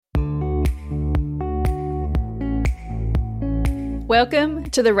Welcome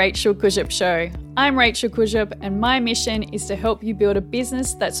to the Rachel Kujup Show. I'm Rachel Kujup, and my mission is to help you build a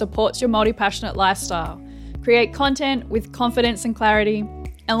business that supports your multi-passionate lifestyle, create content with confidence and clarity,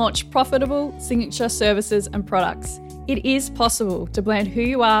 and launch profitable signature services and products. It is possible to blend who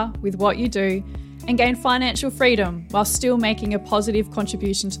you are with what you do and gain financial freedom while still making a positive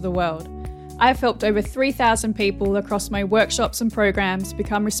contribution to the world. I've helped over 3,000 people across my workshops and programs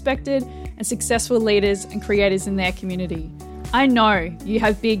become respected and successful leaders and creators in their community. I know you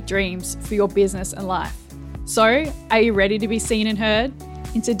have big dreams for your business and life. So, are you ready to be seen and heard?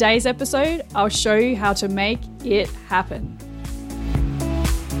 In today's episode, I'll show you how to make it happen.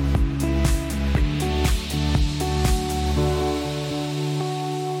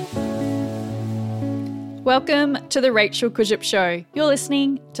 Welcome to the Rachel Kujup Show. You're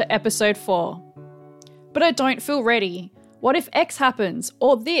listening to episode 4. But I don't feel ready. What if X happens?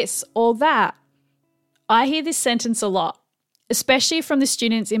 Or this, or that? I hear this sentence a lot, especially from the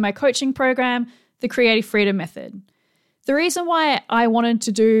students in my coaching program, the Creative Freedom Method. The reason why I wanted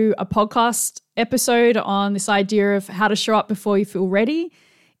to do a podcast episode on this idea of how to show up before you feel ready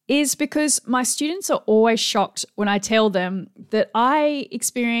is because my students are always shocked when I tell them that I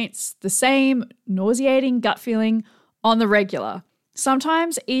experience the same nauseating gut feeling on the regular,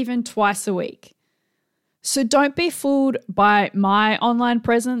 sometimes even twice a week. So don't be fooled by my online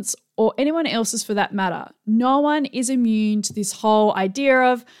presence or anyone else's for that matter. No one is immune to this whole idea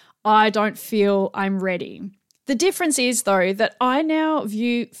of, I don't feel I'm ready. The difference is, though, that I now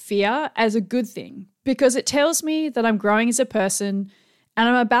view fear as a good thing because it tells me that I'm growing as a person and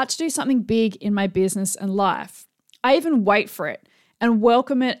I'm about to do something big in my business and life. I even wait for it and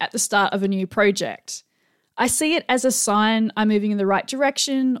welcome it at the start of a new project. I see it as a sign I'm moving in the right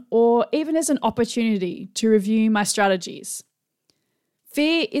direction or even as an opportunity to review my strategies.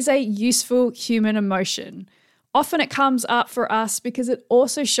 Fear is a useful human emotion. Often it comes up for us because it's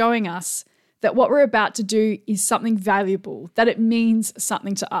also showing us that what we're about to do is something valuable, that it means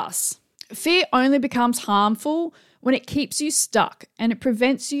something to us. Fear only becomes harmful when it keeps you stuck and it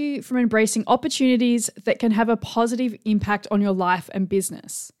prevents you from embracing opportunities that can have a positive impact on your life and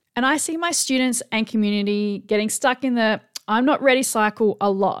business. And I see my students and community getting stuck in the I'm not ready cycle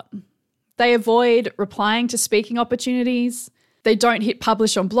a lot. They avoid replying to speaking opportunities. They don't hit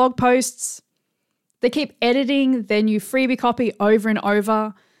publish on blog posts. They keep editing their new freebie copy over and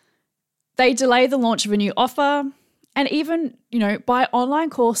over. They delay the launch of a new offer and even, buy online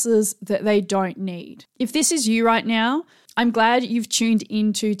courses that they don't need. If this is you right now, I'm glad you've tuned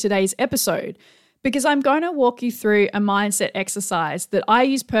into today's episode because I'm going to walk you through a mindset exercise that I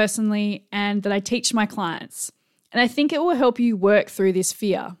use personally and that I teach my clients. And I think it will help you work through this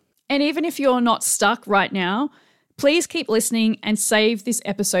fear. And even if you're not stuck right now, please keep listening and save this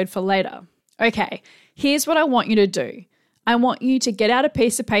episode for later. Okay, here's what I want you to do. I want you to get out a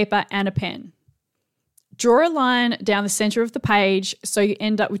piece of paper and a pen. Draw a line down the center of the page so you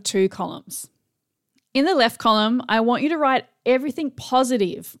end up with 2 columns. In the left column, I want you to write everything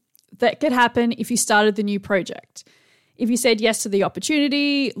positive that could happen if you started the new project. If you said yes to the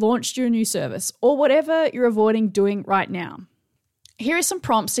opportunity, launched your new service, or whatever you're avoiding doing right now. Here are some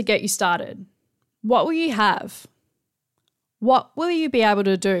prompts to get you started. What will you have? What will you be able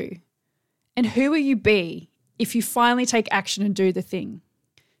to do? And who will you be if you finally take action and do the thing?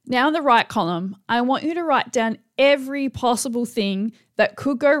 Now in the right column, I want you to write down every possible thing that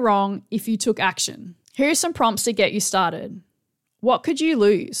could go wrong if you took action. Here are some prompts to get you started. What could you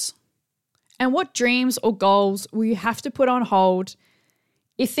lose? And what dreams or goals will you have to put on hold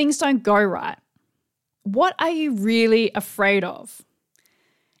if things don't go right? What are you really afraid of?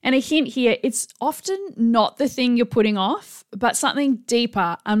 And a hint here, it's often not the thing you're putting off, but something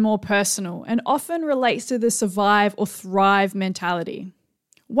deeper and more personal and often relates to the survive or thrive mentality.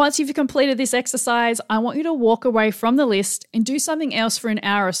 Once you've completed this exercise, I want you to walk away from the list and do something else for an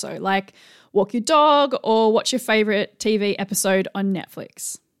hour or so, like walk your dog or watch your favorite TV episode on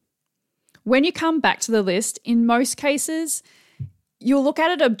Netflix. When you come back to the list, in most cases, you'll look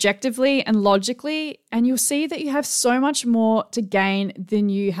at it objectively and logically, and you'll see that you have so much more to gain than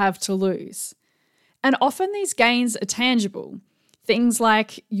you have to lose. And often these gains are tangible. Things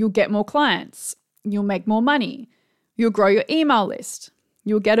like you'll get more clients, you'll make more money, you'll grow your email list,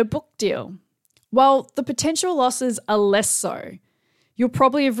 you'll get a book deal. While the potential losses are less so. You'll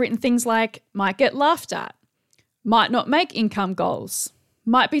probably have written things like might get laughed at, might not make income goals,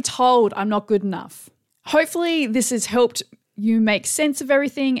 might be told I'm not good enough. Hopefully this has helped you make sense of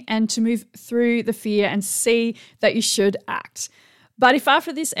everything and to move through the fear and see that you should act. But if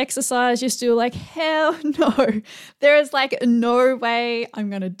after this exercise you're still like, hell no, there is like no way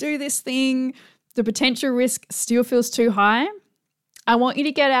I'm going to do this thing, the potential risk still feels too high, I want you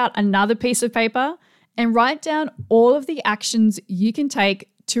to get out another piece of paper and write down all of the actions you can take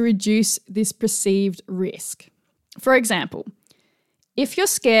to reduce this perceived risk. For example, if you're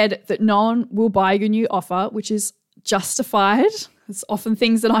scared that no one will buy your new offer, which is justified, it's often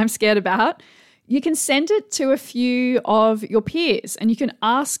things that I'm scared about, you can send it to a few of your peers and you can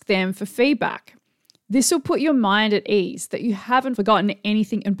ask them for feedback. This will put your mind at ease that you haven't forgotten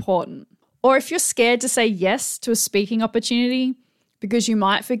anything important. Or if you're scared to say yes to a speaking opportunity because you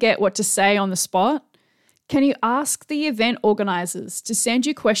might forget what to say on the spot, can you ask the event organizers to send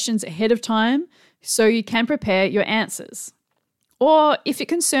you questions ahead of time so you can prepare your answers? Or if you're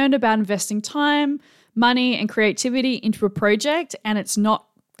concerned about investing time, money, and creativity into a project and it's not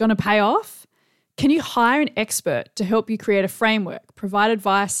going to pay off, can you hire an expert to help you create a framework, provide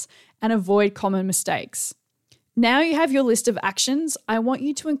advice, and avoid common mistakes? Now you have your list of actions. I want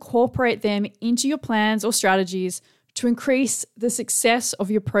you to incorporate them into your plans or strategies to increase the success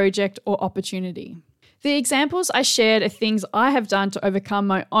of your project or opportunity. The examples I shared are things I have done to overcome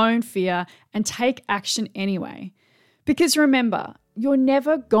my own fear and take action anyway. Because remember, you're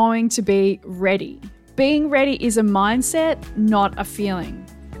never going to be ready. Being ready is a mindset, not a feeling.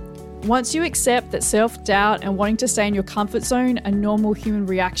 Once you accept that self-doubt and wanting to stay in your comfort zone are normal human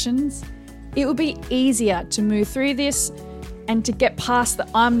reactions, it will be easier to move through this and to get past the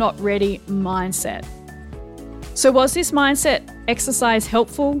I'm not ready mindset. So was this mindset exercise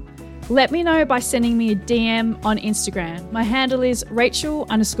helpful? Let me know by sending me a DM on Instagram. My handle is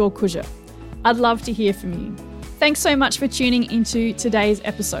Rachel_Kujup. I'd love to hear from you. Thanks so much for tuning into today's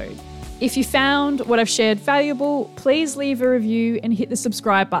episode. If you found what I've shared valuable, please leave a review and hit the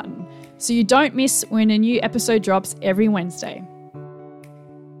subscribe button so you don't miss when a new episode drops every Wednesday.